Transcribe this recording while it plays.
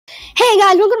Hey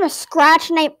guys, welcome to Scratch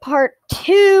Night Part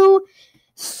 2.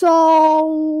 So,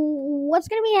 what's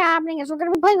going to be happening is we're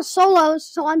going to be playing solos.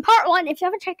 So, on Part 1, if you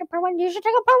haven't checked out Part 1, you should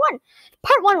check out Part 1.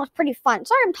 Part 1 was pretty fun.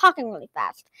 Sorry, I'm talking really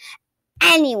fast.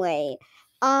 Anyway,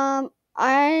 I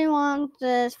want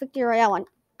this Victory Royale one.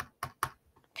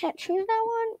 Can't choose that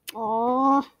one?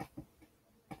 Aww.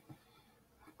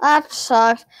 That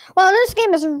sucks. Well, this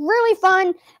game is really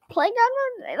fun.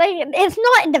 Playground, it's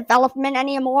not in development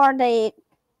anymore.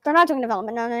 They're not doing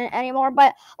development on it anymore,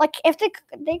 but like if they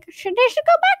should go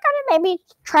back on it, maybe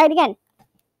try it again.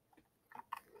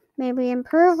 Maybe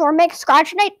improve or make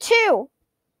Scratch Night 2.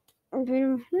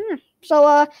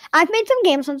 So I've made some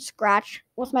games on Scratch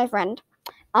with my friend.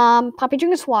 Poppy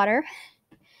drinks water.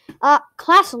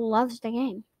 Class loves the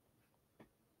game.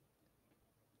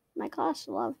 My class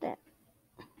loved it.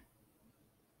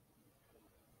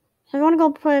 So I want to go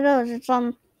play those. It's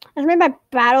made by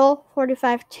Battle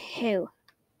 45 2.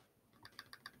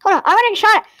 Hold on, I'm getting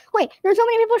shot at. Wait, there's so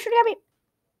many people shooting at me.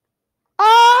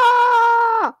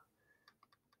 Oh!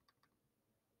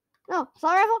 No,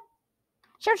 assault rifle.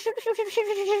 Shoot.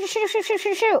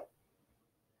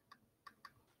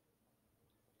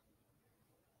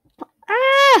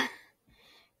 Ah!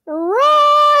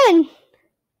 Run!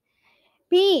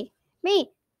 Me.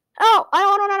 Oh, I don't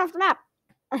want to run off the map.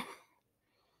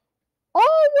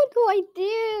 Oh, what do I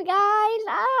do, guys?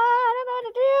 I don't know what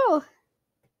to do.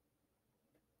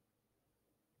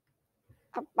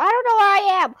 I don't know where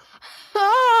I am.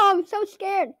 Oh, I'm so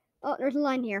scared. Oh, there's a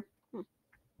line here.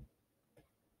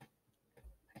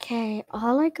 Okay,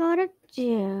 all I gotta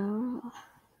do.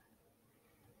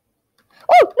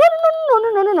 Oh,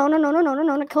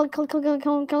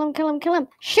 no. Kill him.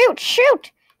 Shoot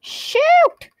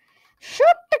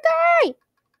the guy.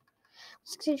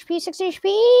 6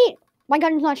 HP. My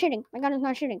gun is not shooting.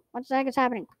 What the heck is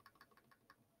happening?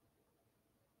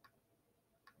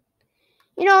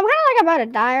 You know, I'm kind of like about to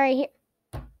die right here.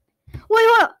 Wait,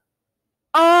 what?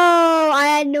 Oh, I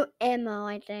had no ammo,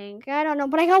 I think. I don't know,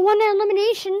 but I got one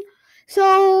elimination.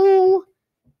 So,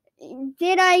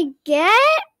 did I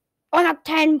get? Oh, I got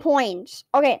 10 points.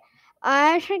 Okay,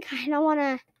 I actually kind of want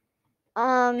to,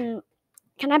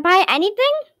 can I buy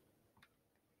anything?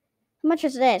 How much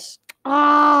is this?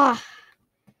 Oh,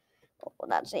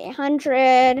 that's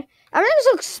 800. Everything's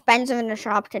so expensive in the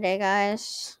shop today,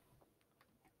 guys.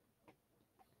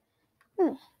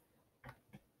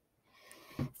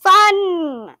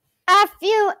 Fun!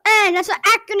 FUN! That's an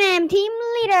acronym! Team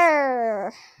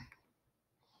leader!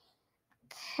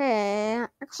 Okay.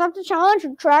 Accept the challenge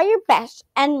and try your best.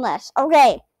 Endless.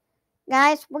 Okay.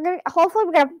 Guys, hopefully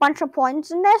we get a bunch of points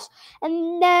in this.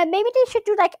 And maybe they should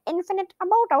do like infinite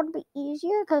ammo. That would be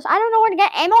easier. Because I don't know where to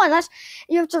get ammo unless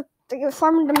you have to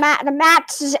farm the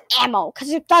mats' ammo.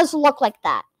 Because it does look like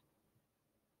that.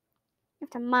 You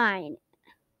have to mine.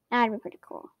 That'd be pretty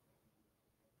cool.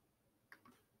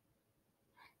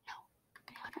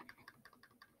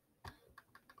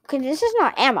 Okay, this is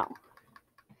not ammo.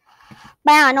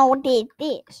 But I know what it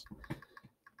is.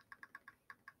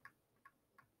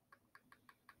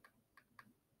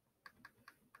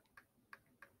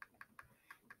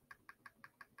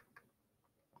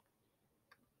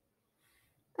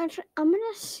 Actually, I'm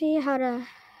gonna see how to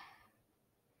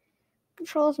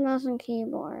control mouse and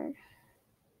keyboard.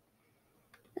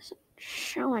 Doesn't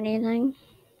show anything.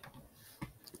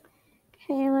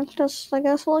 Okay, let's just, I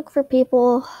guess, look for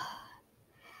people.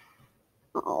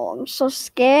 Oh, I'm so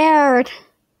scared.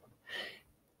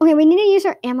 Okay, we need to use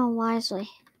our ammo wisely.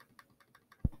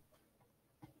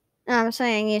 No, I'm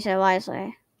saying use it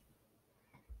wisely.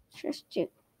 Just do.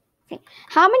 Okay,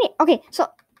 how many? Okay, so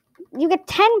you get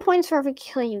 10 points for every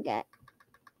kill you get.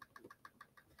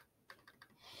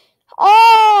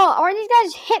 Oh, are these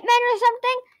guys hitmen or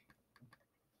something?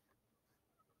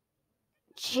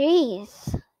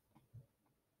 Jeez.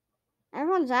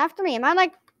 Everyone's after me. Am I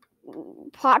like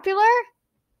popular?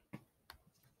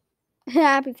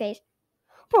 Happy face.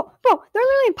 Bro, they're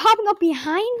literally popping up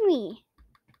behind me.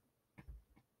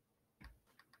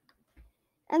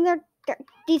 And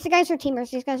these guys are teamers.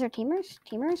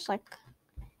 Teamers? Like,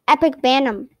 Epic ban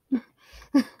them.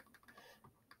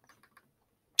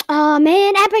 Oh,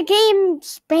 man, Epic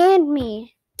Games banned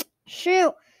me.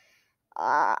 Shoot.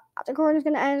 The recording's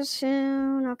gonna end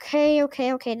soon. Okay,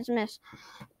 dismiss.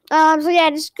 So yeah,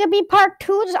 this is gonna be part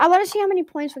 2. I want to see how many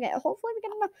points we get. Hopefully we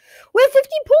get enough. We have 50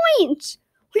 points!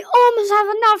 We almost have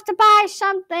enough to buy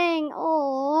something.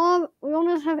 Oh, we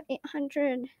almost have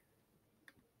 800.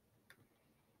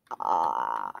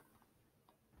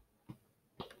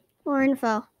 More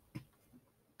info.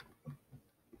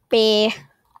 B.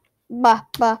 Ba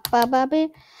ba ba ba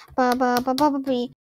B. Ba ba ba ba ba B.